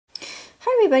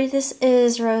Hi everybody, this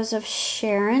is Rose of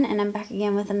Sharon, and I'm back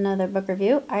again with another book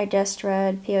review. I just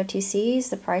read POTC's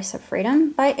The Price of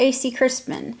Freedom by A.C.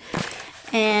 Crispin.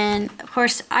 And of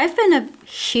course, I've been a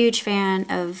huge fan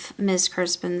of Ms.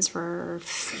 Crispins for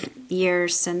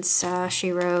years since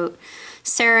she wrote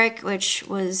Sarek, which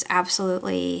was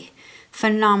absolutely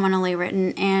phenomenally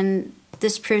written, and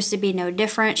this proves to be no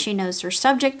different. She knows her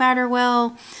subject matter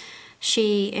well.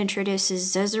 She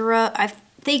introduces Zezura. I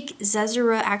think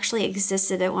Zezura actually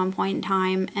existed at one point in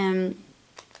time, and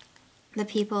the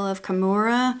people of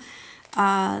Kamura,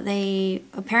 they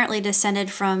apparently descended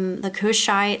from the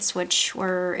Kushites, which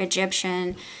were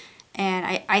Egyptian,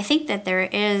 and I think that there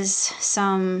is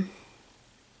some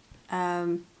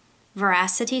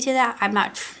veracity to that. I'm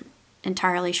not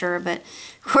entirely sure, but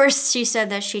of course she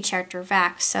said that she checked her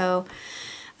facts, so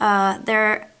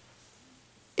there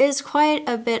is quite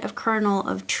a bit of kernel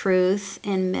of truth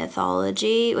in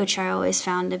mythology, which I always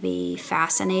found to be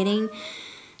fascinating.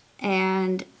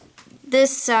 And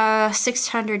this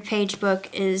 600-page book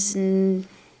is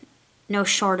no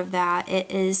short of that. It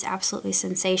is absolutely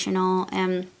sensational,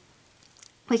 and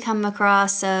we come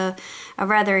across a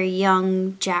rather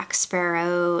young Jack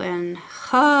Sparrow, and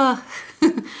I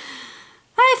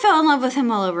fell in love with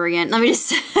him all over again. Let me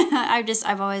just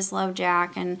I've always loved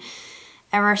Jack, and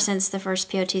ever since the first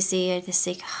POTC, I just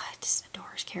think, I just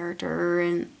adore his character,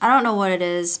 and I don't know what it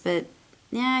is, but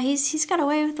yeah, he's got a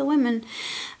way with the women,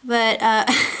 but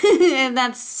and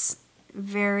that's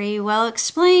very well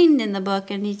explained in the book,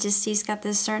 and he's got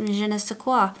this certain je ne sais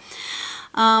quoi,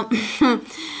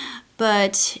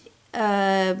 but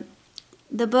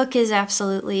the book is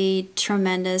absolutely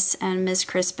tremendous, and Ms.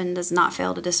 Crispin does not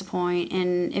fail to disappoint.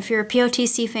 And if you're a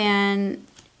POTC fan,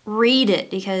 read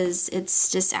it, because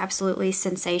it's just absolutely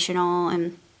sensational,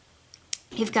 and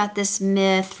you've got this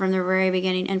myth from the very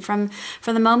beginning, and from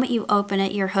the moment you open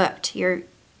it, you're hooked.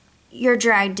 You're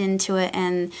dragged into it,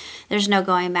 and there's no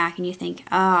going back, and you think,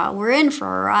 we're in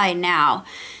for a ride now.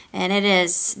 And it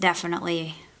is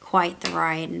definitely quite the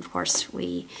ride. And of course,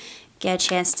 we get a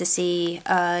chance to see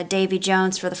Davy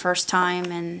Jones for the first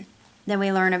time, and then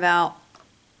we learn about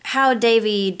how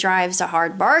Davy drives a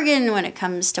hard bargain when it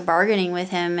comes to bargaining with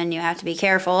him, and you have to be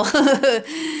careful.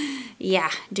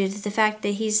 Yeah, due to the fact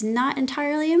that he's not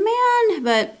entirely a man,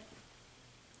 but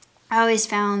I always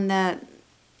found that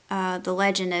the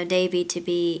legend of Davy to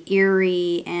be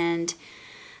eerie and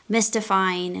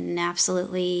mystifying and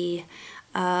absolutely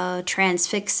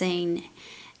transfixing,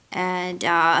 and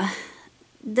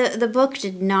the book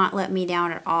did not let me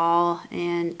down at all,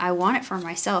 and I want it for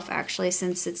myself, actually,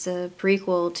 since it's a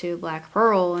prequel to Black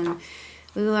Pearl, and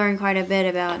we learn quite a bit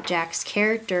about Jack's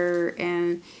character,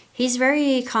 and he's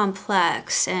very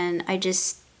complex, and I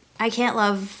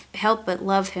can't help but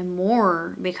love him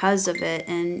more because of it.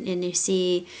 And you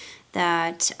see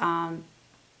that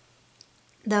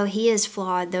though he is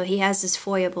flawed, though he has his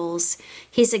foibles,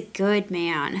 he's a good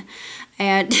man.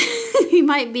 And he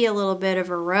might be a little bit of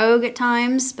a rogue at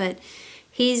times, but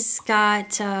he's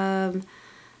got the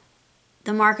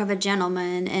mark of a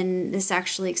gentleman, and this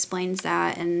actually explains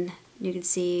that. And you can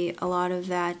see a lot of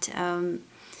that,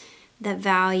 that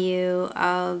value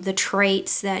of the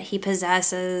traits that he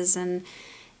possesses. And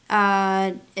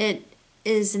it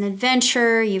is an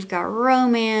adventure. You've got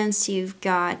romance, you've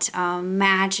got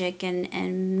magic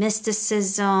and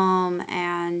mysticism,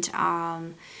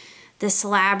 and this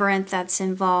labyrinth that's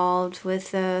involved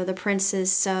with the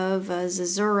princess of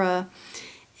Zezura.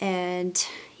 And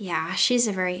yeah, she's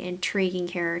a very intriguing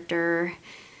character.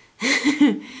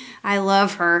 I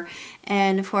love her.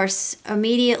 And of course,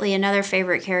 immediately another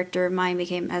favorite character of mine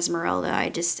became Esmeralda. I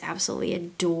just absolutely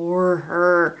adore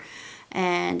her.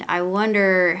 And I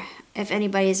wonder if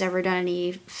anybody's ever done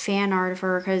any fan art of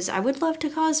her, because I would love to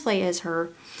cosplay as her.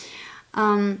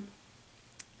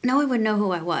 No one would know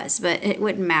who I was, but it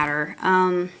wouldn't matter.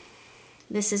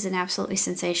 This is an absolutely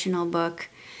sensational book,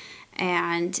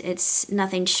 and it's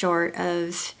nothing short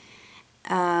of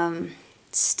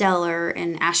stellar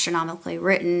and astronomically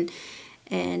written,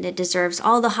 and it deserves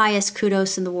all the highest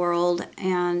kudos in the world.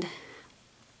 And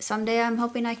someday I'm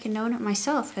hoping I can own it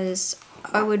myself, because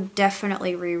I would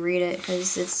definitely reread it,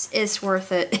 because it's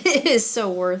worth it. It is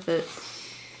so worth it.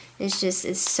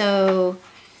 It's so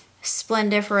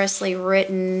splendiferously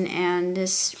written, and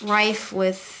just rife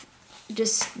with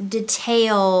just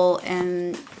detail,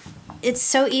 and it's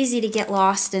so easy to get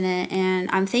lost in it. And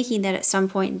I'm thinking that at some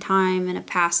point in time in a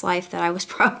past life that I was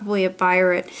probably a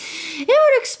pirate. It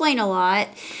would explain a lot.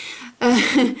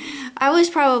 I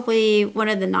was probably one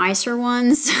of the nicer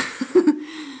ones,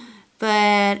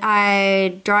 but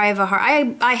I drive a hard,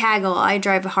 I haggle, I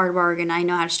drive a hard bargain, I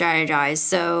know how to strategize,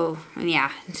 so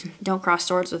yeah, don't cross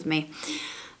swords with me.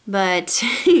 But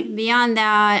beyond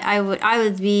that, I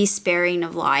would be sparing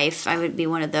of life. I would be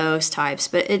one of those types,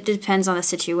 but it depends on the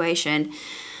situation.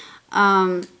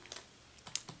 It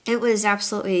was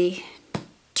absolutely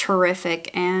terrific,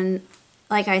 and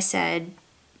like I said,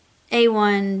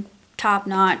 A1, top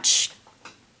notch,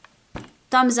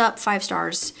 thumbs up, 5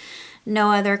 stars.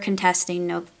 No other contesting,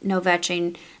 no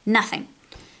vetching, nothing.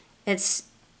 It's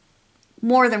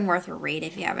more than worth a read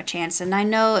if you have a chance. And I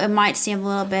know it might seem a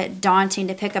little bit daunting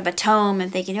to pick up a tome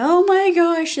and thinking, oh my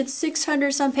gosh, it's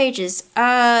 600 some pages.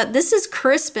 This is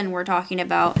Crispin we're talking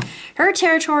about. Her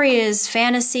territory is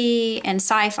fantasy and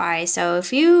sci-fi. So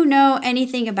if you know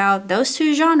anything about those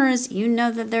two genres, you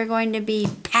know that they're going to be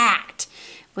packed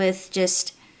with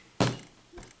just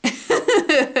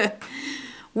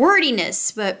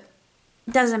wordiness, but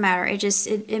it doesn't matter.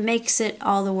 It makes it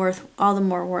all the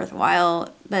more worthwhile.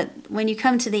 But when you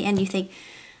come to the end, you think,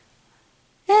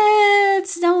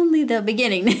 it's only the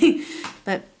beginning.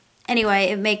 But anyway,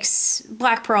 it makes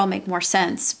Black Pearl make more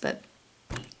sense. But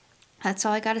that's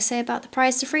all I got to say about The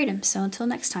Prize to Freedom. So until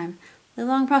next time, live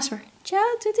long and prosper. Ciao,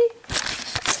 tutti.